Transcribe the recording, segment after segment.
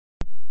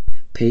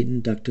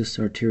Patent ductus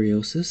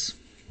arteriosus,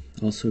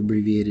 also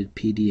abbreviated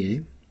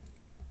PDA,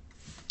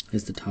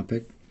 is the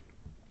topic.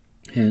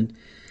 And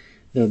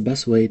the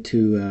best way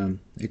to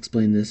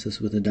explain this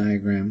is with a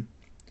diagram,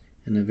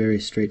 and a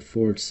very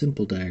straightforward,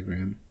 simple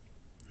diagram,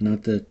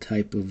 not the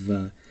type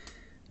of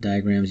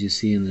diagrams you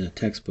see in the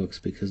textbooks,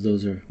 because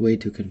those are way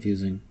too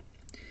confusing.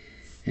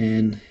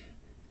 And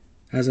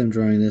as I'm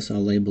drawing this,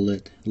 I'll label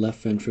it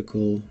left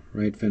ventricle,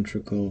 right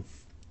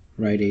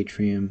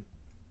atrium,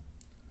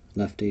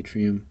 left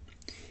atrium.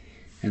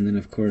 And then,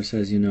 of course,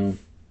 as you know,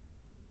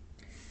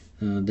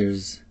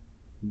 there's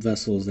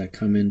vessels that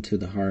come into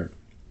the heart,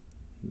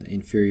 the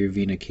inferior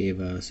vena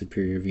cava,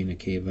 superior vena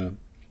cava.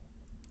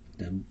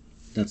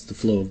 That's the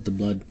flow of the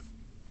blood.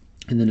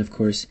 And then, of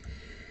course,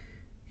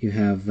 you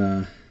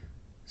have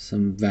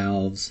some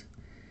valves,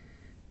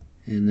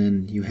 and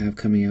then you have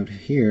coming out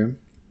here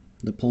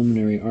the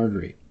pulmonary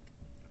artery.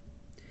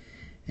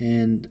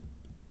 And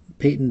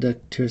patent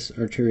ductus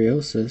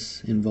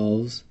arteriosus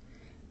involves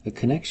a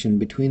connection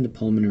between the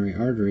pulmonary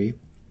artery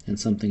and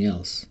something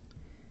else,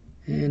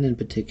 and in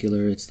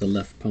particular it's the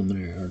left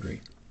pulmonary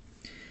artery.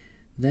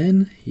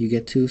 Then you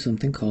get to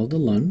something called the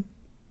lung,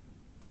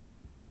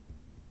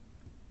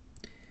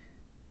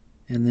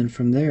 and then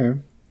from there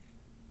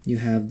you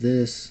have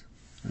this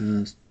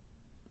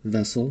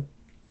vessel,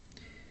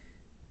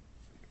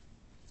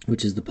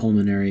 which is the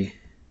pulmonary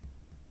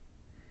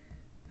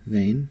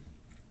vein.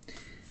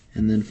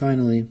 And then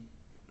finally,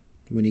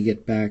 when you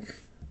get back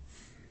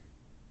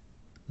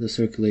the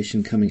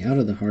circulation coming out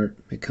of the heart,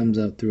 it comes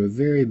out through a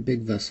very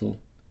big vessel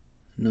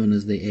known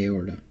as the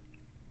aorta.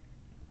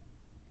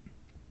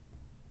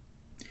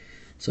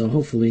 So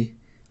hopefully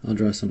I'll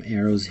draw some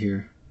arrows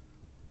here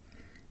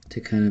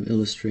to kind of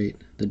illustrate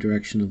the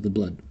direction of the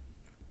blood.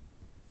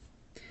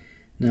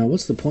 Now,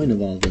 what's the point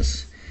of all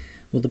this?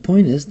 Well, the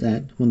point is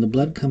that when the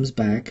blood comes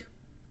back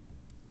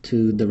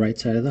to the right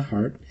side of the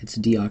heart, it's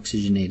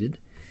deoxygenated,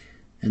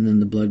 and then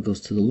the blood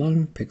goes to the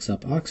lung, picks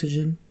up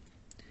oxygen,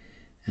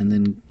 and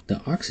then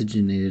the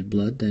oxygenated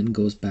blood then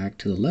goes back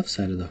to the left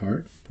side of the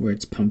heart, where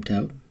it's pumped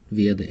out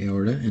via the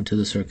aorta into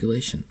the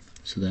circulation,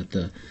 so that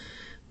the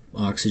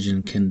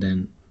oxygen can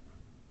then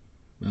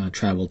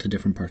travel to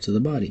different parts of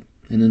the body.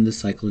 And then this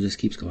cycle just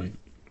keeps going.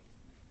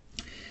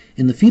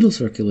 In the fetal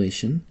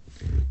circulation,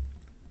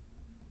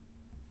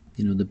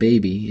 the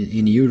baby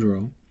in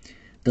utero,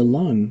 the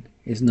lung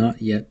is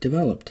not yet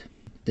developed.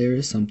 There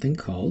is something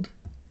called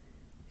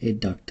a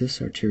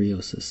ductus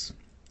arteriosus.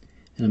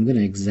 And I'm going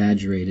to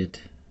exaggerate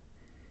it.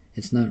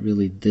 It's not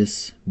really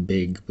this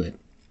big, but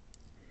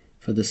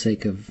for the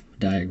sake of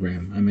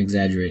diagram, I'm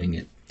exaggerating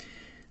it.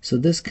 So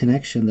this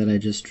connection that I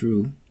just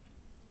drew,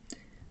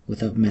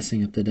 without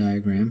messing up the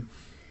diagram,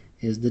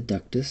 is the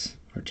ductus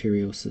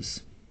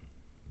arteriosus.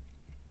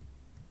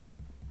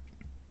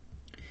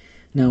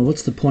 Now,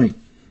 what's the point?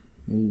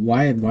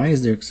 Why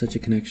is there such a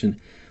connection?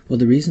 Well,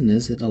 the reason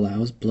is it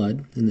allows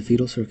blood in the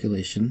fetal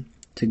circulation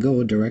to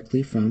go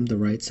directly from the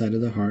right side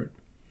of the heart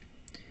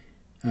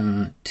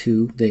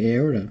to the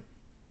aorta,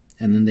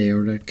 and then the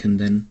aorta can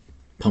then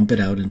pump it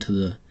out into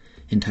the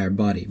entire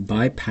body,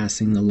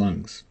 bypassing the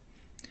lungs,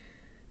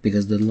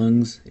 because the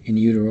lungs in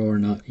utero are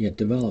not yet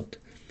developed.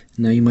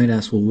 Now you might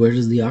ask, well, where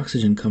does the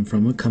oxygen come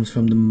from? It comes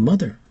from the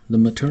mother, the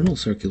maternal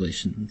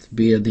circulation,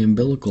 via the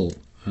umbilical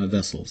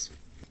vessels.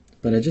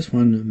 But I just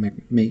want to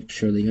make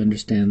sure that you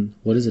understand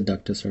what is a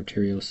ductus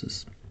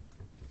arteriosus.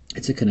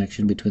 It's a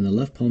connection between the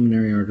left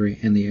pulmonary artery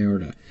and the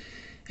aorta.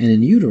 And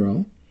in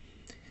utero,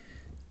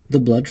 the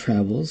blood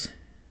travels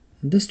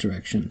in this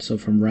direction, so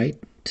from right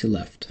to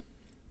left.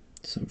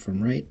 So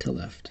from right to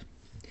left.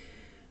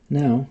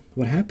 Now,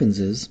 what happens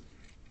is,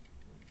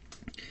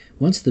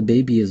 once the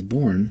baby is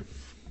born,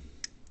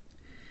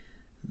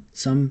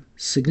 some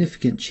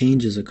significant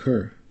changes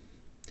occur.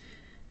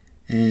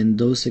 And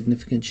those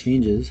significant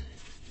changes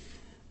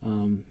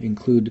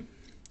include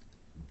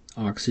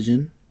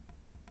oxygen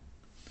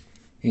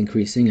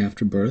increasing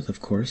after birth, of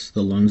course.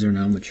 The lungs are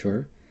now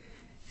mature.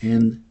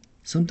 And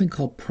something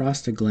called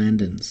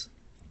prostaglandins.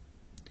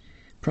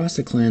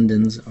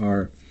 Prostaglandins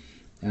are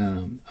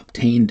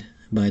obtained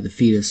by the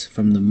fetus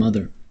from the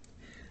mother.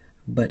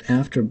 But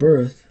after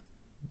birth,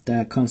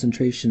 that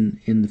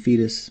concentration in the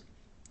fetus,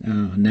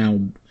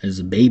 now as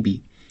a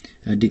baby,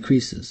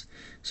 decreases.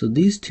 So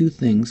these two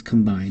things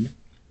combined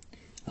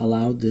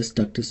allow this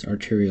ductus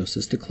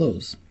arteriosus to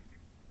close.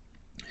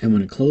 And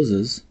when it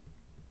closes,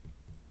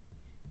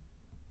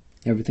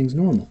 everything's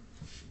normal.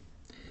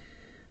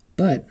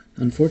 But,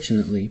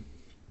 unfortunately,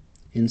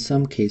 in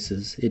some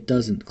cases, it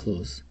doesn't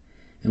close.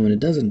 And when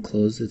it doesn't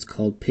close, it's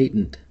called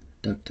patent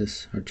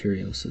ductus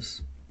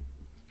arteriosus.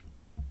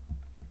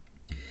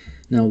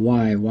 Now,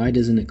 why? Why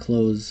doesn't it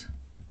close?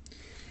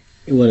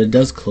 Well, it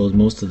does close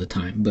most of the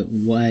time, but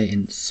why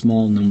in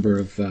small number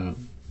of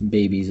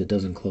babies it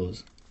doesn't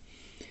close?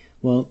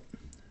 Well,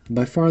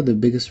 by far the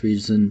biggest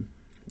reason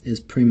is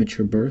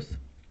premature birth.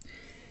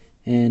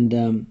 And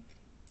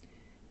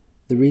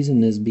the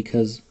reason is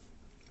because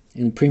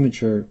in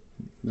premature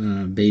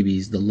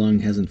babies, the lung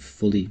hasn't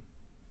fully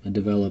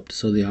developed,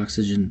 so the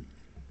oxygen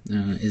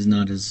is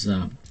not as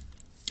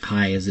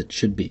high as it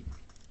should be.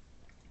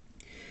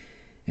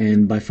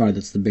 And by far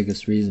that's the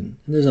biggest reason.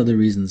 And there's other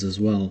reasons as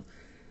well,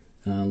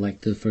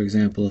 like for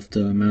example, if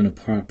the amount of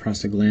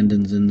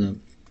prostaglandins in the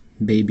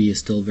baby is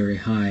still very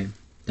high,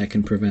 that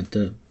can prevent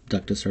the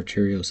ductus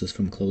arteriosus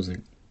from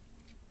closing.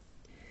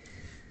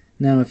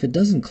 Now if it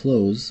doesn't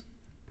close,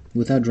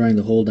 without drawing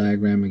the whole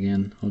diagram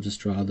again, I'll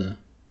just draw the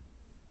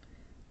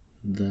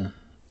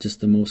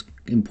most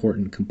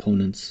important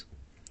components,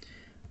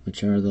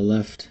 which are the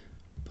left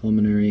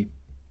pulmonary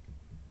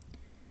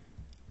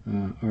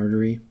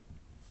artery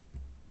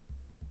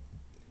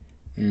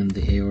and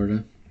the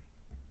aorta,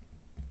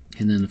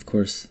 and then of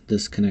course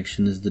this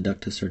connection is the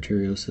ductus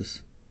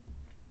arteriosus.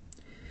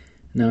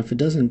 Now if it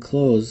doesn't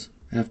close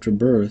after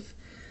birth,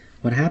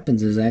 what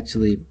happens is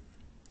actually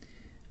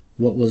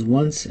what was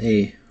once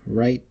a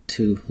right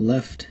to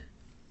left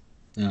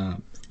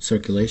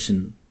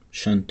circulation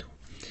shunt,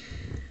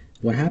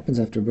 what happens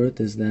after birth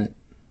is that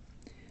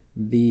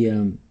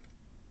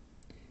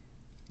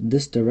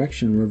this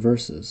direction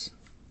reverses.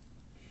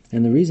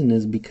 And the reason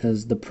is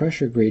because the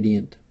pressure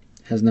gradient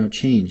has now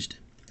changed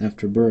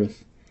after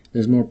birth.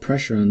 There's more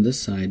pressure on this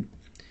side,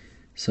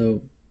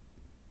 so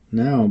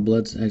now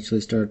blood's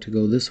actually start to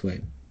go this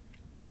way.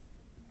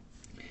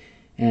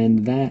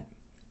 And that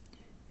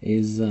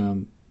is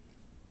a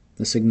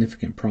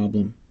significant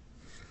problem,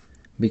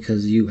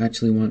 because you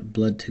actually want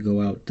blood to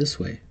go out this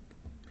way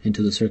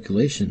into the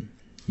circulation.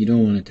 You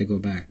don't want it to go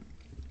back.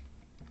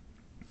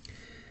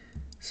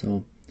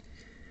 So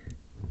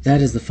that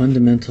is the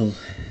fundamental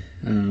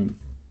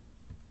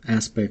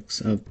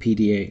aspects of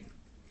PDA.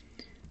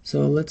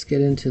 So let's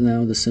get into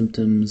now the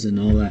symptoms and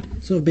all that.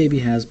 So if a baby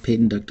has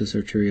patent ductus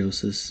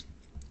arteriosus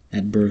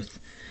at birth,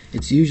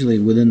 it's usually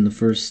within the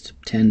first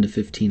 10 to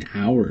 15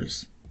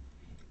 hours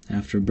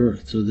after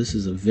birth. So this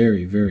is a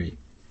very, very,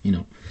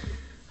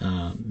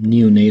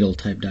 neonatal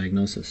type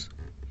diagnosis.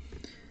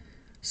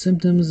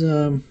 Symptoms,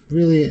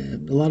 really, a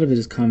lot of it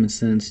is common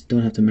sense. You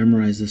don't have to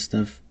memorize this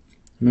stuff.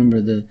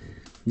 Remember,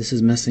 this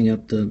is messing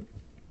up the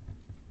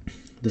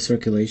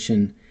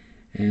circulation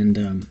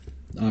and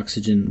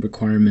oxygen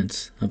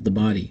requirements of the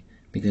body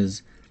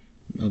because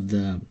of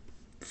the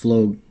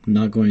flow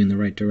not going in the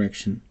right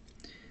direction.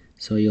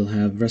 So you'll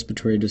have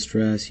respiratory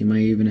distress, you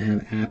might even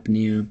have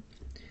apnea,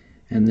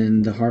 and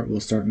then the heart will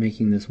start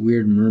making this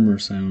weird murmur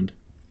sound.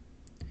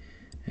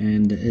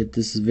 And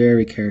this is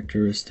very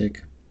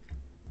characteristic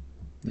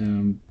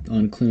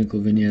on clinical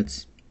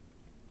vignettes.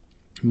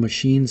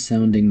 Machine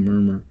sounding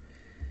murmur.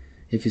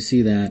 If you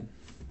see that,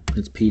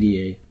 it's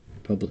PDA.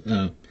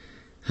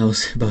 I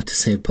was about to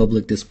say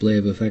public display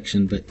of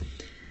affection, but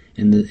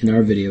in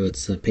our video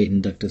it's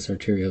patent ductus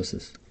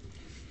arteriosus.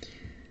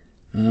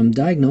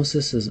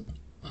 Diagnosis is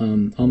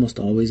almost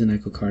always an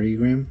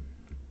echocardiogram.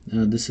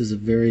 This is a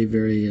very,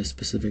 very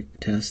specific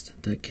test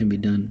that can be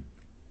done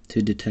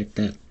to detect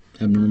that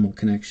abnormal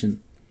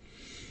connection.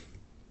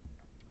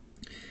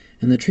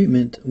 And the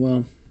treatment,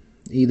 well,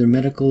 either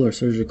medical or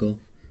surgical.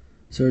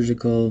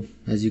 Surgical,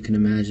 as you can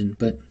imagine,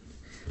 but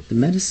the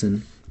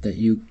medicine that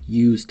you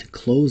use to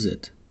close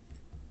it,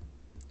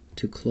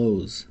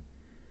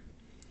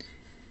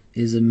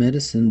 is a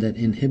medicine that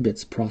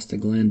inhibits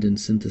prostaglandin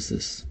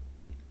synthesis.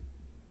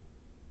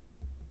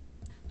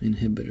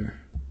 Inhibitor.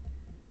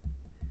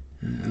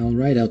 I'll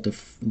write out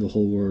the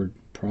whole word,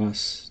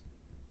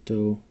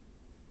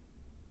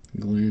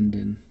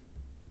 prostaglandin.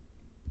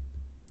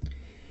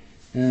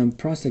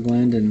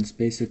 Prostaglandins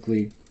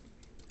basically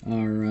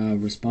are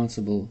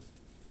responsible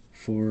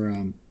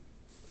for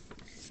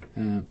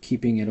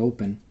keeping it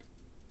open.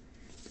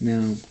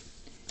 Now,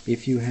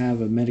 if you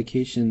have a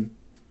medication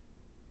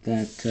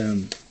that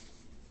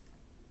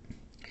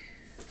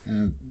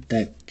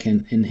that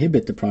can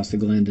inhibit the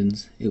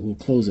prostaglandins, it will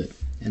close it,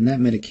 and that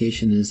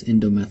medication is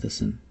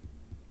indomethacin.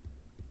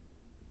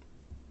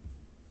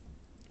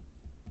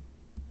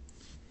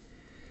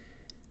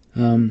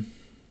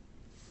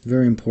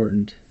 Very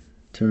important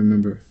to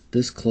remember.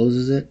 This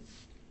closes it,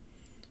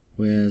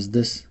 whereas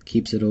this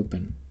keeps it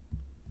open.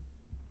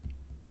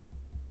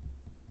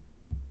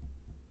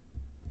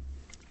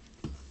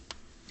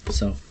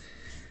 So,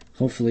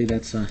 hopefully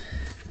that's a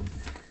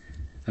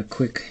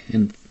quick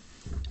and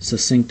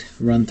succinct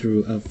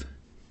run-through of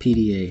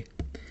PDA.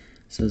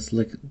 So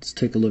let's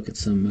take a look at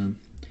some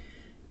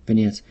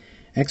vignettes.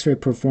 X-ray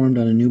performed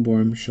on a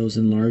newborn shows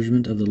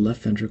enlargement of the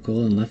left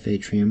ventricle and left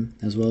atrium,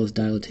 as well as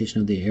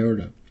dilatation of the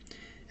aorta.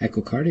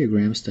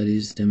 Echocardiogram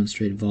studies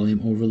demonstrate volume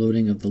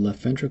overloading of the left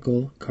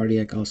ventricle.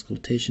 Cardiac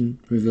auscultation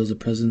reveals the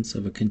presence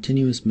of a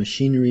continuous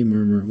machinery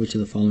murmur. Which of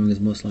the following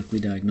is most likely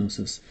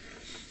diagnosis?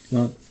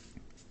 Well,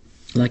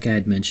 like I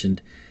had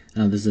mentioned,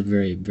 this is a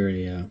very,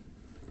 very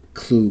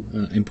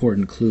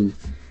important clue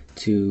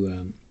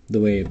to the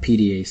way a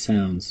PDA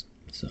sounds.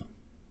 So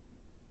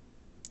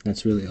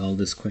that's really all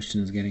this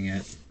question is getting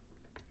at.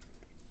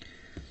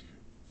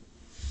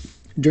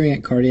 During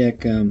a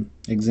cardiac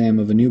exam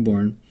of a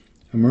newborn,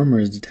 a murmur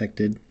is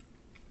detected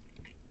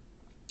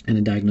and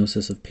a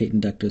diagnosis of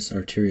patent ductus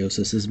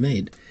arteriosus is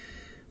made.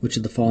 Which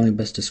of the following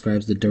best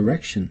describes the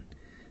direction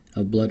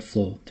of blood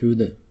flow through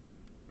the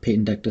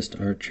patent ductus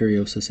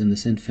arteriosus in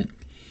this infant.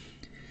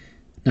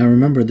 Now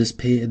remember, this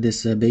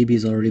baby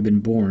has already been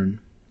born,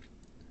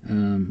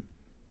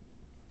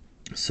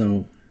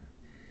 so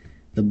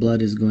the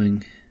blood is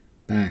going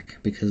back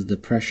because the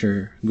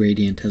pressure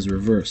gradient has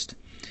reversed.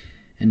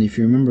 And if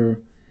you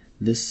remember,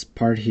 this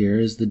part here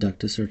is the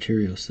ductus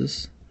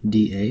arteriosus,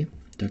 DA,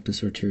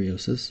 ductus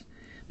arteriosus.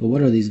 But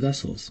what are these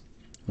vessels?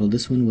 Well,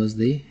 this one was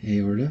the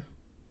aorta,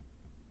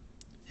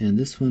 and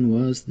this one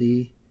was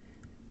the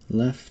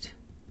left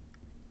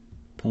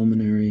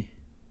pulmonary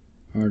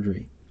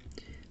artery.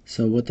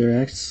 So what they're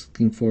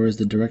asking for is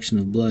the direction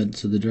of blood.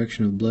 So the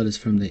direction of blood is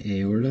from the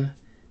aorta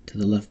to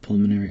the left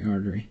pulmonary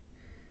artery.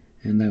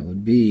 And that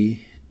would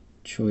be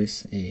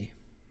choice A.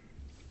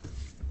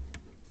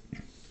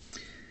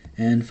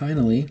 And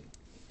finally,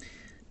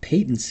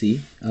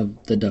 patency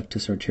of the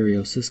ductus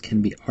arteriosus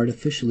can be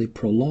artificially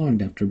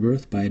prolonged after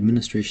birth by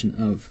administration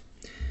of.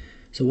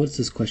 So what's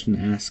this question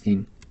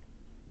asking?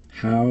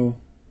 How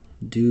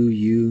do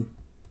you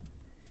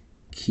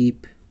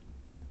keep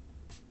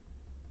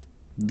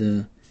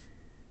the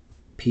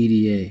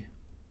PDA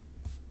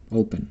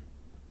open?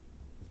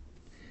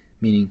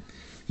 Meaning,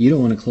 you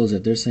don't want to close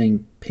it. They're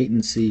saying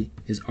patency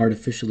is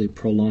artificially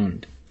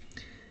prolonged.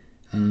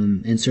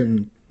 In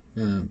certain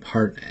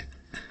heart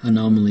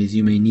anomalies,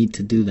 you may need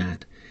to do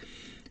that.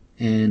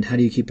 And how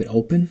do you keep it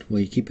open?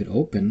 Well, you keep it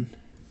open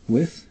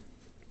with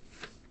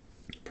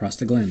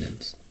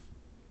prostaglandins.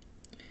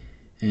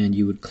 And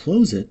you would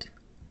close it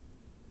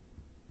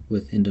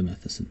with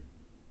indomethacin.